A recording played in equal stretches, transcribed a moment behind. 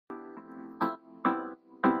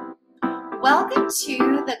Welcome to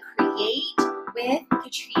the Create with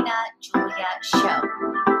Katrina Julia show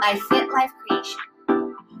by Fit Life Creation,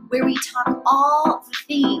 where we talk all the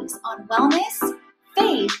things on wellness,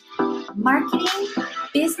 faith, marketing,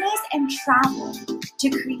 business, and travel to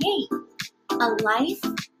create a life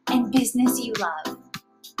and business you love.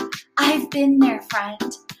 I've been there,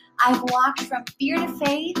 friend. I've walked from fear to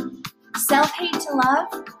faith, self-hate to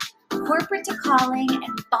love, corporate to calling,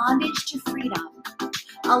 and bondage to freedom,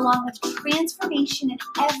 along with transformation in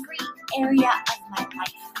every area of my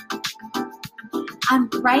life. I'm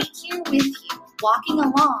right here with you, walking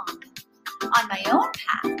along on my own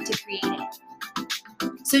path to creating.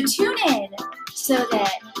 So tune in so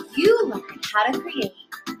that you learn how to create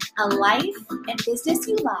a life and business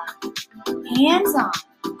you love, hands-on.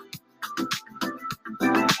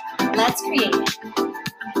 Let's create it.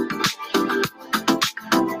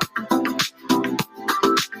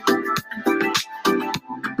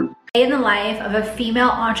 In the life of a female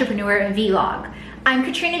entrepreneur vlog. I'm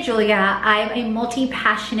Katrina Julia. I'm a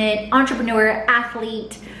multi-passionate entrepreneur,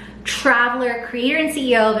 athlete, traveler, creator, and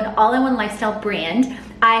CEO of an all-in-one lifestyle brand.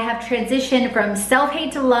 I have transitioned from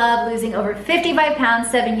self-hate to love, losing over 55 pounds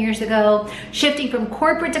 7 years ago, shifting from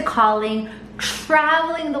corporate to calling,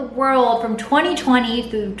 traveling the world from 2020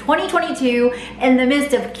 through 2022 in the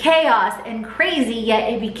midst of chaos and crazy,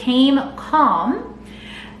 yet it became calm,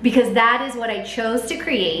 because that is what I chose to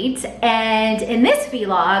create. And in this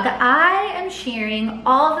vlog, I am sharing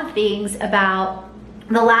all the things about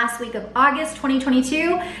the last week of August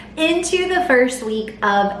 2022 into the first week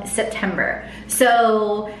of September.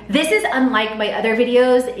 So this is unlike my other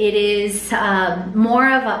videos. It is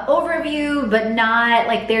more of an overview, but not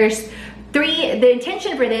like the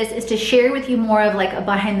intention for this is to share with you more of like a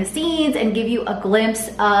behind the scenes and give you a glimpse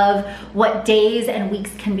of what days and weeks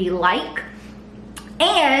can be like.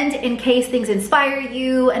 And in case things inspire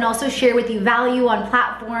you, and also share with you value on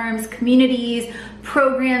platforms, communities,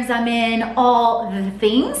 programs I'm in, all the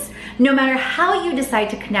things, no matter how you decide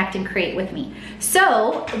to connect and create with me.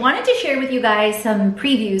 So I wanted to share with you guys some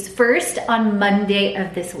previews first on Monday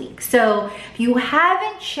of this week. So if you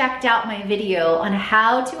haven't checked out my video on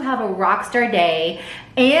how to have a rockstar day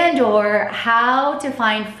and or how to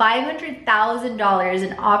find $500,000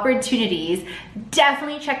 in opportunities,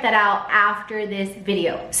 definitely check that out after this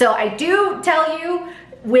video. So I do tell you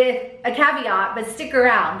with a caveat, but stick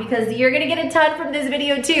around because you're gonna get a ton from this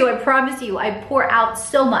video too. I promise you, I pour out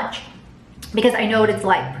so much because I know what it's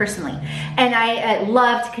like personally. And I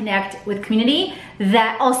love to connect with community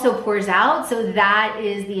that also pours out. So that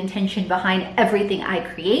is the intention behind everything I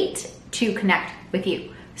create, to connect with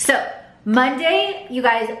you. So Monday, you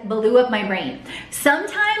guys blew up my brain.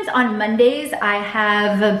 Sometimes on Mondays, I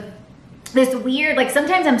have this weird, like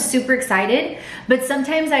sometimes I'm super excited, but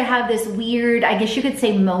sometimes I have this weird, I guess you could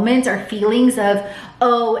say, moments or feelings of,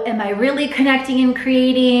 oh, am I really connecting and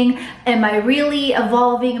creating? Am I really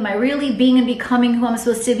evolving? Am I really being and becoming who I'm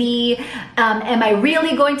supposed to be? Am I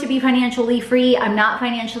really going to be financially free? I'm not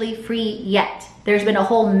financially free yet. There's been a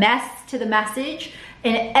whole mess to the message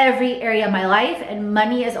in every area of my life, and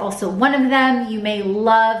money is also one of them. You may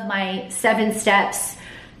love my 7 steps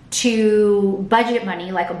to budget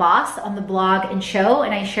money like a boss on the blog and show,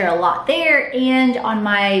 and I share a lot there, and on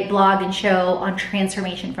my blog and show on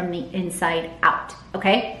transformation from the inside out.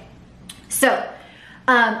 Okay, so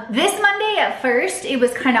this Monday at first it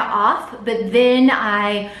was kind of off, but then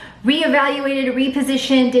I reevaluated,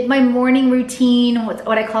 repositioned, did my morning routine,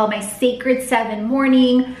 what I call my sacred 7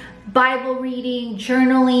 morning, Bible reading,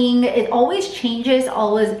 journaling. It always changes,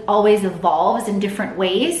 always evolves in different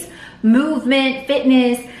ways. Movement,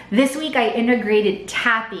 fitness. This week I integrated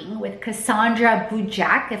tapping with Cassandra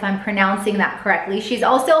Bujak, if I'm pronouncing that correctly. She's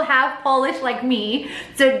also half Polish like me,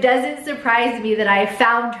 so it doesn't surprise me that I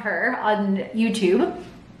found her on YouTube.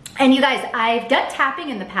 And you guys, I've done tapping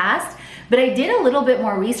in the past, but I did a little bit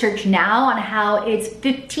more research now on how it's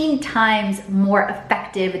 15 times more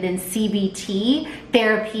effective than CBT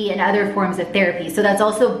therapy and other forms of therapy. So that's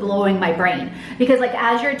also blowing my brain, because like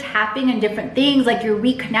as you're tapping in different things, like you're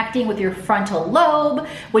reconnecting with your frontal lobe,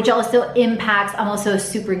 which also impacts, I'm also a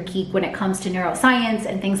super geek when it comes to neuroscience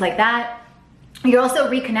and things like that. You're also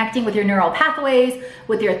reconnecting with your neural pathways,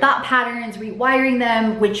 with your thought patterns, rewiring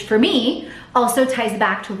them, which for me also ties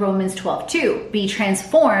back to Romans 12:2, be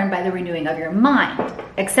transformed by the renewing of your mind,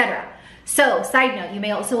 etc. So side note, you may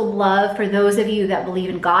also love, for those of you that believe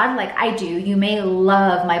in God like I do, you may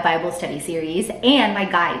love my Bible study series and my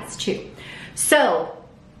guides too. So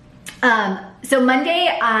So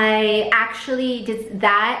Monday, I actually did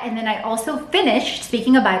that, and then I also finished,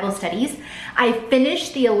 speaking of Bible studies, I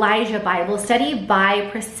finished the Elijah Bible study by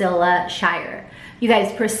Priscilla Shirer. You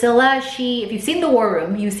guys, Priscilla, if you've seen The War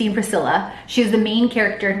Room, you've seen Priscilla. She's the main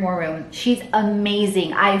character in War Room. She's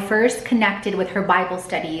amazing. I first connected with her Bible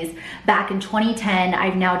studies back in 2010.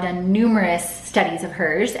 I've now done numerous studies of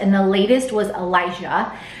hers, and the latest was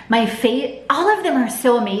Elijah. All of them are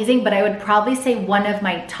so amazing, but I would probably say one of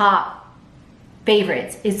my top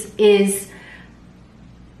favorites is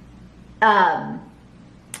oh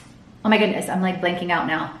my goodness, I'm like blanking out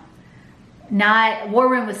now. War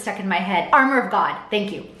Room was stuck in my head. Armor of God,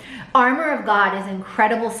 thank you. Armor of God is an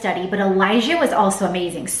incredible study, but Elijah was also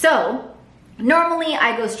amazing. So normally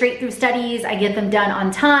I go straight through studies. I get them done on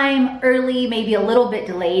time, early, maybe a little bit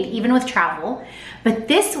delayed, even with travel. But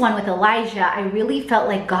this one with Elijah, I really felt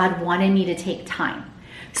like God wanted me to take time.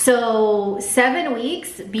 So 7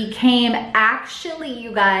 weeks became actually,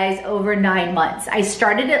 you guys, over 9 months. I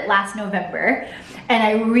started it last November, and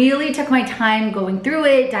I really took my time going through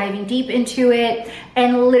it, diving deep into it,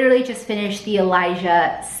 and literally just finished the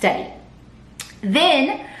Elijah study.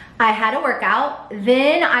 Then I had a workout.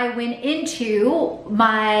 Then I went into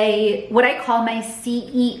what I call my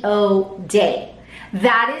CEO day.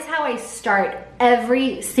 That is how I start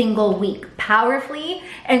every single week, powerfully.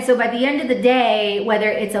 And so by the end of the day, whether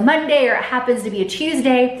it's a Monday or it happens to be a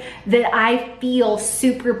Tuesday, that I feel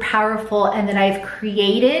super powerful and that I've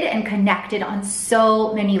created and connected on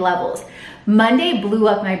so many levels. Monday blew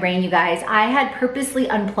up my brain, you guys. I had purposely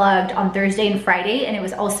unplugged on Thursday and Friday, and it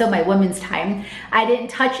was also my women's time. I didn't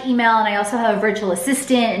touch email, and I also have a virtual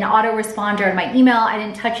assistant and autoresponder on my email. I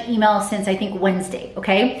didn't touch email since I think Wednesday,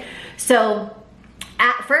 okay? So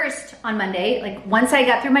at first on Monday, like once I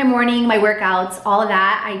got through my morning, my workouts, all of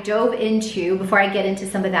that, I dove into, before I get into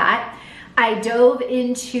some of that, I dove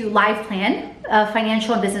into LivePlan, a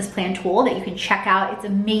financial and business plan tool that you can check out. It's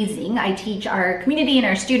amazing. I teach our community and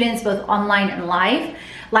our students both online and live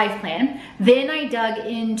LivePlan. Then I dug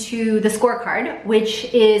into the scorecard, which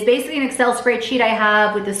is basically an Excel spreadsheet I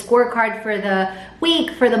have with the scorecard for the week,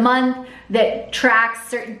 for the month, that tracks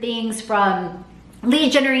certain things from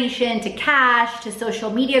lead generation to cash to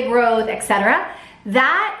social media growth, etc.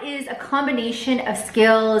 That is a combination of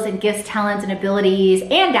skills and gifts, talents, and abilities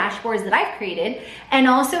and dashboards that I've created, and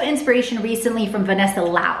also inspiration recently from Vanessa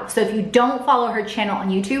Lau. So if you don't follow her channel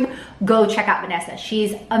on YouTube, go check out Vanessa.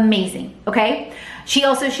 She's amazing, okay? She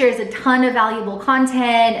also shares a ton of valuable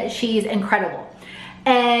content. She's incredible.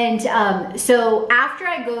 And so after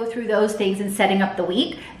I go through those things and setting up the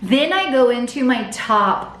week, then I go into my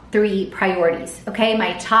top 3 priorities, okay?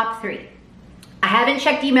 My top 3. I haven't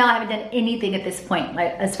checked email. I haven't done anything at this point,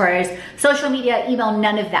 like as far as social media, email,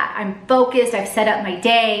 none of that. I'm focused. I've set up my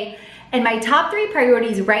day. And my top 3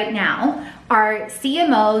 priorities right now are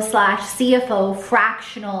CMO/CFO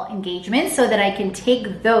fractional engagements, so that I can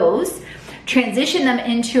take those, transition them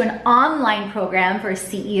into an online program for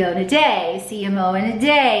CEO in a day, CMO in a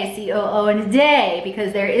day, COO in a day,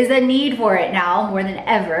 because there is a need for it now more than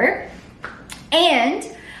ever. And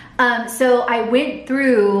so I went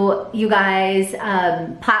through, you guys,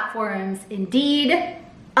 platforms Indeed,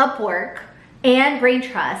 Upwork, and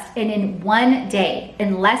Braintrust, and in one day,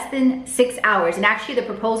 in less than 6 hours, and actually the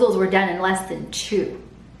proposals were done in less than 2,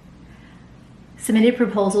 submitted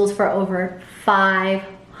proposals for over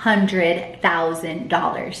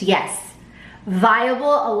 $500,000. Yes,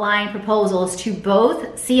 viable aligned proposals to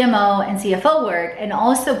both CMO and CFO work, and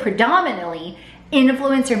also predominantly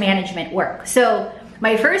influencer management work. So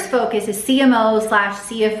my first focus is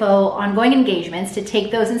CMO/CFO ongoing engagements, to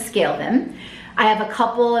take those and scale them. I have a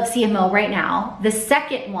couple of CMO right now. The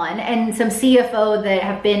second one, and some CFO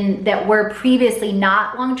that were previously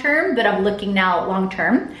not long-term, but I'm looking now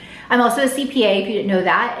long-term. I'm also a CPA, if you didn't know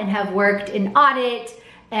that, and have worked in audit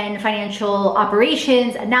and financial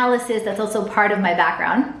operations, analysis. That's also part of my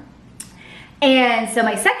background. And so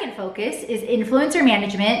my second focus is influencer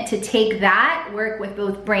management, to take that, work with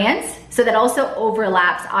both brands. So that also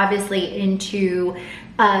overlaps obviously into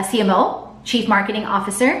CMO, Chief Marketing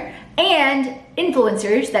Officer, and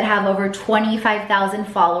influencers that have over 25,000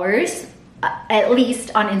 followers, at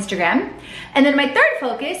least on Instagram. And then my third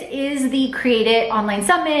focus is the Create It Online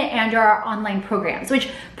Summit and our online programs, which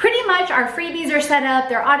pretty much our freebies are set up,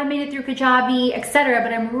 they're automated through Kajabi, etc.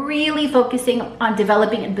 But I'm really focusing on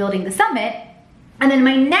developing and building the summit. And then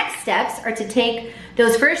my next steps are to take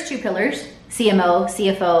those first 2 pillars, CMO,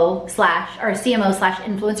 CFO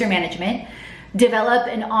CMO/influencer management, develop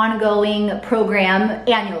an ongoing program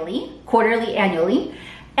quarterly, annually,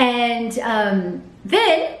 and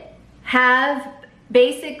then have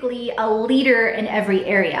basically a leader in every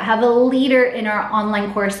area. Have a leader in our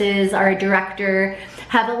online courses, our director,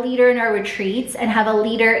 have a leader in our retreats, and have a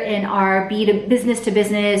leader in our business to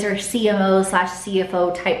business or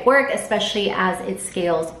CMO/CFO type work, especially as it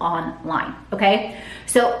scales online, okay?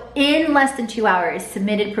 So in less than 2 hours,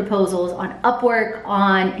 submitted proposals on Upwork,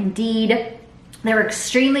 on Indeed. They were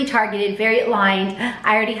extremely targeted, very aligned.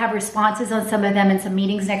 I already have responses on some of them and some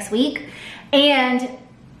meetings next week. And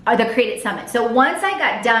the Create It Summit. So once I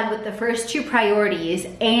got done with the first 2 priorities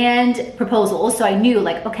and proposals, so I knew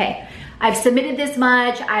like, okay, I've submitted this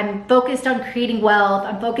much, I'm focused on creating wealth,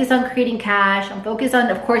 I'm focused on creating cash, I'm focused on,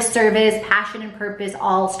 of course, service, passion, and purpose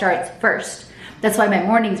all starts first. That's why my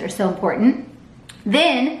mornings are so important.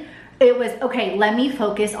 Then it was, okay, let me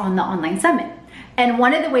focus on the online summit. And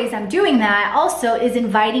one of the ways I'm doing that also is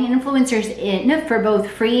inviting influencers in for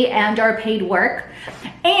both free and our paid work.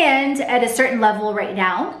 And at a certain level right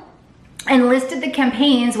now, and listed the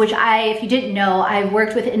campaigns, which if you didn't know, I've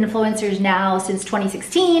worked with influencers now since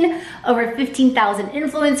 2016, over 15,000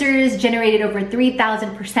 influencers, generated over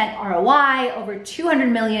 3,000% ROI, over 200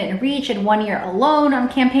 million in reach in 1 year alone on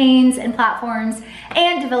campaigns and platforms,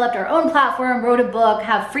 and developed our own platform, wrote a book,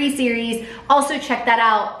 have free series. Also check that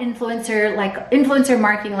out, Influencer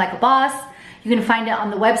Marketing Like a Boss. You can find it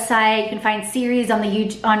on the website. You can find series on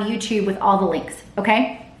YouTube with all the links,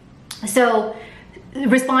 okay? So,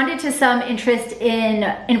 responded to some interest in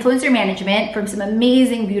influencer management from some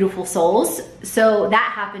amazing, beautiful souls. So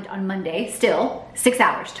that happened on Monday, still 6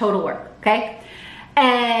 hours total work, okay?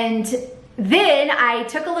 And then I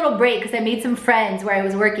took a little break because I made some friends where I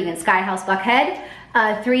was working in Sky House Buckhead,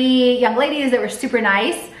 3 young ladies that were super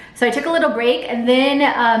nice. So I took a little break, and then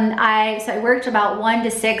I worked about 1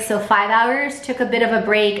 to 6, so 5 hours, took a bit of a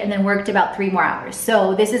break, and then worked about 3 more hours.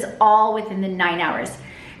 So this is all within the 9 hours.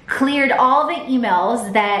 Cleared all the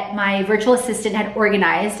emails that my virtual assistant had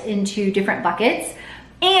organized into different buckets,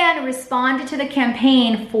 and responded to the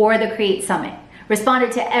campaign for the Create Summit.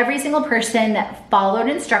 Responded to every single person that followed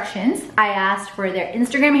instructions. I asked for their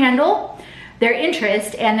Instagram handle, their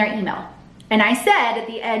interest, and their email. And I said at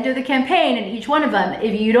the end of the campaign, and each one of them,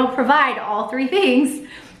 if you don't provide all 3 things,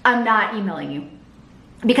 I'm not emailing you.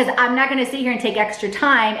 Because I'm not gonna sit here and take extra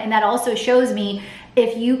time, and that also shows me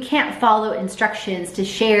if you can't follow instructions to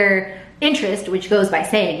share interest, which goes by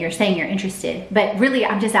saying you're interested, but really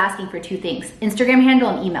I'm just asking for 2 things, Instagram handle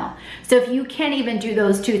and email. So if you can't even do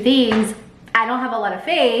those 2 things, I don't have a lot of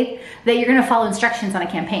faith that you're gonna follow instructions on a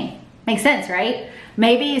campaign. Makes sense, right?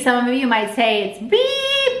 Maybe some of you might say it's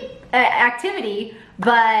beep activity,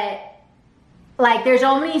 but like there's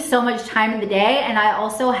only so much time in the day, and I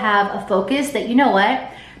also have a focus that, you know what?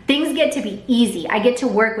 Things get to be easy. I get to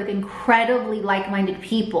work with incredibly like-minded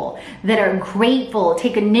people that are grateful,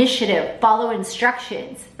 take initiative, follow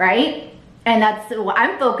instructions, right? And that's what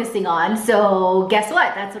I'm focusing on. So guess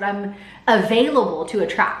what? That's what I'm available to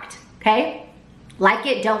attract, okay? Like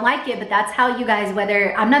it, don't like it, but that's how you guys,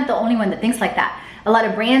 I'm not the only one that thinks like that. A lot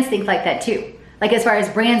of brands think like that too. Like as far as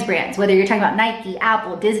brands, whether you're talking about Nike,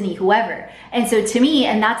 Apple, Disney, whoever. And so to me,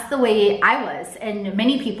 and that's the way I was, and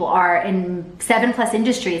many people are in 7+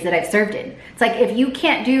 industries that I've served in. It's like if you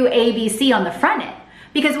can't do A, B, C on the front end,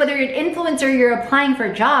 because whether you're an influencer, you're applying for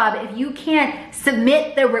a job, if you can't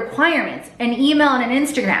submit the requirements, an email and an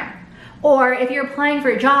Instagram, or if you're applying for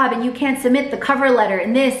a job and you can't submit the cover letter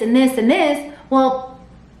and this and this and this, well,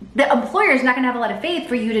 the employer is not gonna have a lot of faith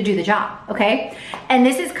for you to do the job, okay? And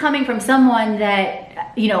this is coming from someone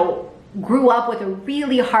that, you know, grew up with a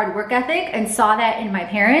really hard work ethic and saw that in my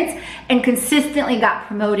parents, and consistently got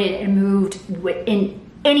promoted and moved in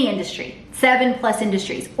any industry, 7+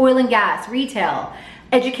 industries, oil and gas, retail,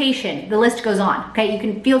 education, the list goes on, okay? You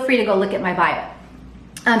can feel free to go look at my bio.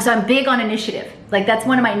 So I'm big on initiative. Like that's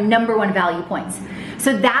one of my #1 value points.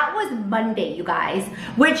 So that was Monday, you guys,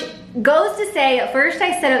 which goes to say, at first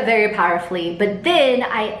I set up very powerfully, but then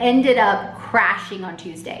I ended up crashing on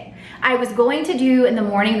Tuesday. I was going to do in the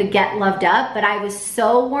morning the Get Loved Up, but I was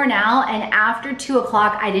so worn out, and after 2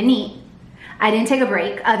 o'clock, I didn't eat. I didn't take a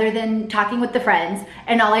break other than talking with the friends,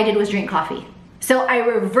 and all I did was drink coffee. So I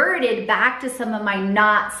reverted back to some of my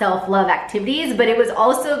not self-love activities, but it was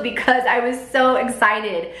also because I was so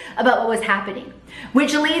excited about what was happening.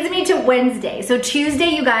 Which leads me to Wednesday. So Tuesday,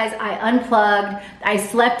 you guys, I unplugged, I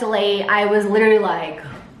slept late, I was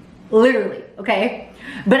literally, okay?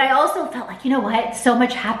 But I also felt like, you know what, so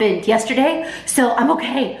much happened yesterday, so I'm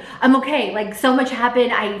okay, like so much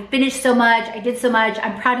happened, I finished so much, I did so much,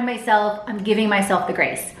 I'm proud of myself, I'm giving myself the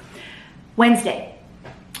grace. Wednesday,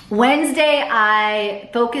 I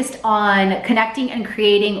focused on connecting and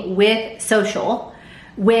creating with social,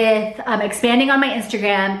 with expanding on my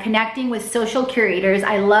Instagram, connecting with social curators.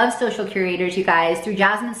 I love social curators, you guys, through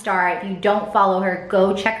Jasmine Star. If you don't follow her,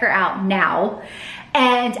 go check her out now.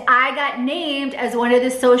 And I got named as one of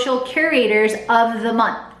the social curators of the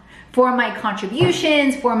month for my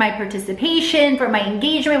contributions, for my participation, for my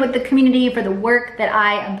engagement with the community, for the work that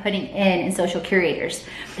I am putting in Social Curators.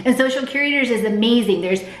 And Social Curators is amazing.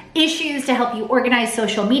 There's issues to help you organize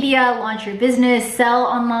social media, launch your business, sell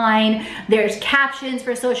online. There's captions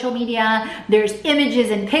for social media. There's images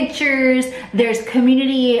and pictures. There's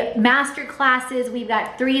community master classes. We've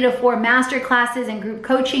got 3 to 4 master classes and group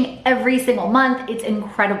coaching every single month. It's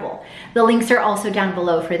incredible. The links are also down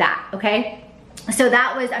below for that, okay? So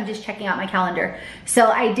that was, I'm just checking out my calendar. So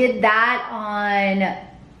I did that on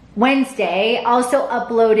Wednesday. Also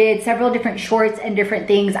uploaded several different shorts and different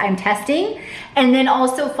things I'm testing. And then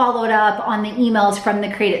also followed up on the emails from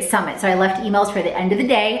the Create It Summit. So I left emails for the end of the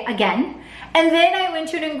day again. And then I went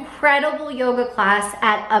to an incredible yoga class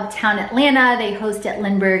at Uptown Atlanta. They host at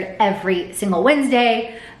Lindbergh every single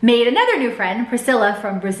Wednesday. Made another new friend, Priscilla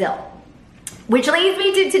from Brazil. Which leads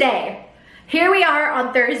me to today. Here we are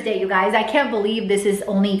on Thursday, you guys. I can't believe this is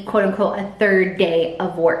only quote unquote a third day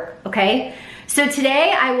of work, okay? So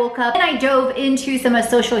today I woke up and I dove into some of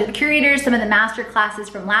Social Curators, some of the master classes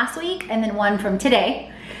from last week and then one from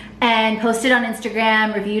today, and posted on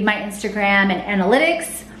Instagram, reviewed my Instagram and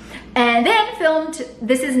analytics, and then filmed.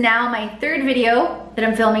 This is now my 3rd video that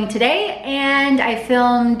I'm filming today, and I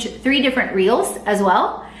filmed 3 different reels as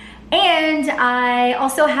well. And I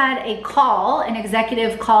also had a call, an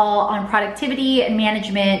executive call on productivity and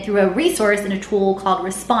management through a resource and a tool called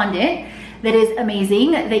Respondent that is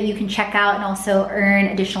amazing, that you can check out and also earn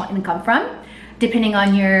additional income from, depending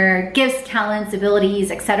on your gifts, talents, abilities,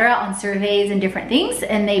 etc., on surveys and different things.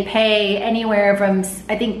 And they pay anywhere from,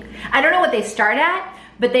 I don't know what they start at,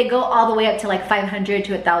 but they go all the way up to like $500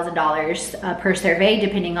 to $1,000 per survey,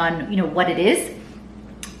 depending on what it is.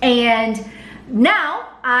 And now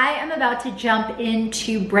I am about to jump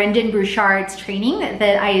into Brendon Burchard's training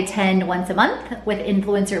that I attend once a month with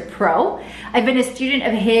Influencer Pro. I've been a student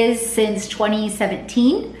of his since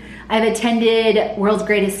 2017. I've attended World's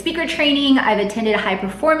Greatest Speaker Training. I've attended High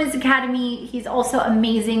Performance Academy. He's also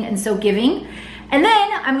amazing and so giving. And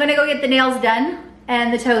then I'm gonna go get the nails done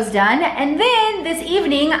and the toes done. And then this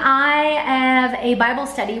evening I have a Bible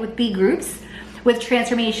study with B Groups with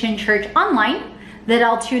Transformation Church Online that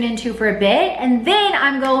I'll tune into for a bit. And then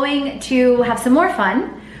I'm going to have some more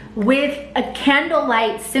fun with a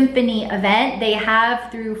candlelight symphony event they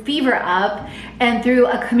have through Fever Up and through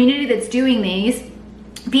a community that's doing these,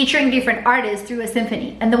 featuring different artists through a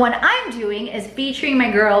symphony. And the one I'm doing is featuring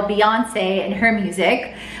my girl Beyonce and her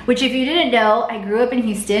music, which if you didn't know, I grew up in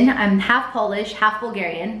Houston. I'm half Polish, half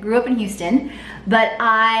Bulgarian, grew up in Houston, but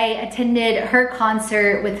I attended her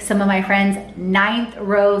concert with some of my friends, 9th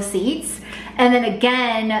row seats. And then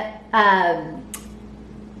again,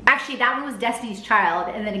 actually that one was Destiny's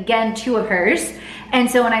Child, and then again 2 of hers.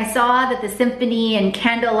 And so when I saw that the symphony and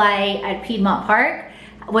candlelight at Piedmont Park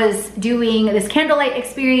was doing this candlelight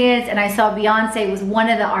experience, and I saw Beyonce was one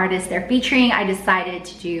of the artists they're featuring, I decided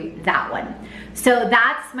to do that one. So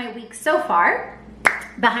that's my week so far,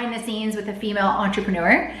 behind the scenes with a female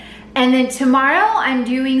entrepreneur. And then tomorrow I'm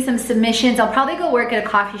doing some submissions. I'll probably go work at a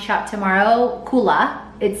coffee shop tomorrow, Kula.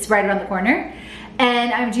 It's right around the corner.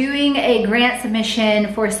 And I'm doing a grant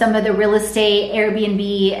submission for some of the real estate,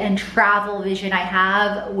 Airbnb, and travel vision I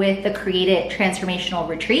have with the Create It Transformational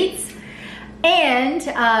Retreats.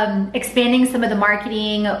 And expanding some of the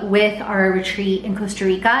marketing with our retreat in Costa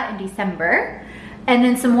Rica in December. And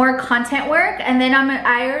then some more content work. And then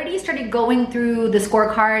I already started going through the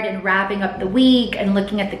scorecard and wrapping up the week and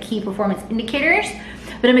looking at the key performance indicators.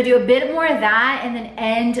 But I'm gonna do a bit more of that and then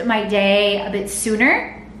end my day a bit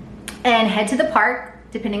sooner and head to the park,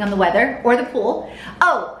 depending on the weather, or the pool.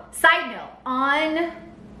 Oh, side note, on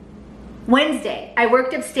Wednesday, I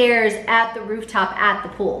worked upstairs at the rooftop at the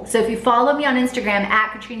pool. So if you follow me on Instagram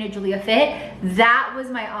at Katrina Julia Fit, that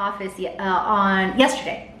was my office on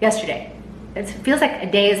yesterday. It feels like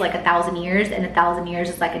a day is like 1,000 years and 1,000 years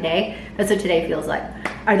is like a day. That's what today feels like,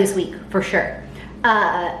 or this week for sure.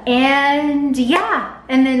 And yeah,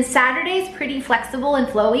 and then Saturday's pretty flexible and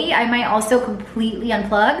flowy. I might also completely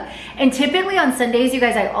unplug. And typically on Sundays, you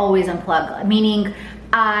guys, I always unplug, meaning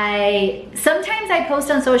sometimes I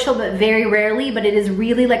post on social, but very rarely, but it is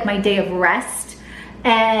really like my day of rest.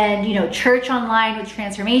 And church online with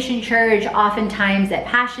Transformation Church, oftentimes at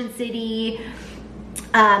Passion City,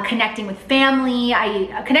 connecting with family.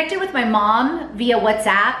 I connected with my mom via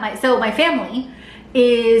WhatsApp. So my family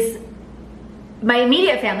is my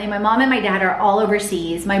immediate family, my mom and my dad are all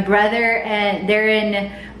overseas. My brother, and they're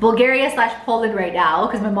in Bulgaria/Poland right now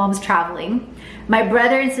because my mom's traveling. My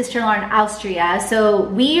brother and sister-in-law are in Austria. So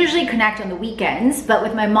we usually connect on the weekends, but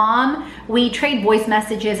with my mom, we trade voice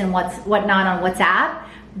messages and whatnot on WhatsApp.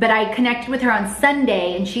 But I connected with her on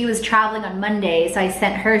Sunday and she was traveling on Monday. So I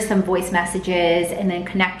sent her some voice messages and then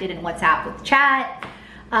connected in WhatsApp with chat.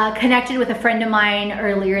 Connected with a friend of mine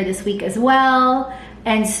earlier this week as well.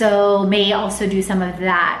 And so may also do some of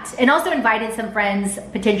that. And also invited some friends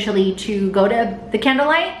potentially to go to the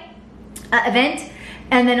candlelight event.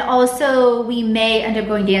 And then also we may end up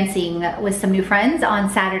going dancing with some new friends on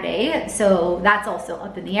Saturday. So that's also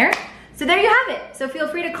up in the air. So there you have it. So feel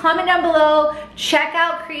free to comment down below, check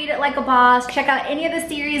out Create It Like a Boss, check out any of the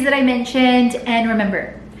series that I mentioned. And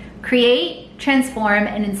remember, create, transform,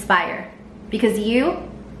 and inspire because you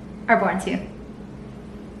are born to.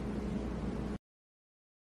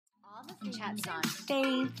 Chats on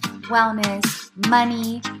faith, wellness,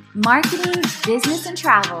 money, marketing, business, and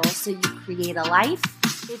travel so you create a life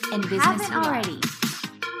and business you already.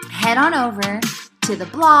 Head on over to the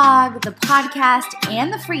blog, the podcast,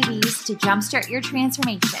 and the freebies to jumpstart your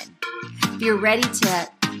transformation. If you're ready to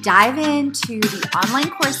dive into the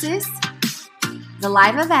online courses, the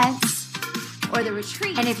live events, or the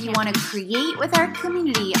retreat, and if you want to create with our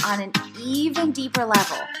community on an even deeper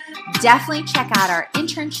level, definitely check out our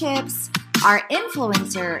internships, our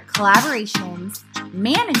influencer collaborations,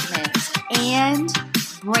 management, and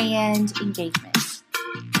brand engagement.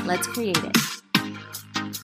 Let's create it.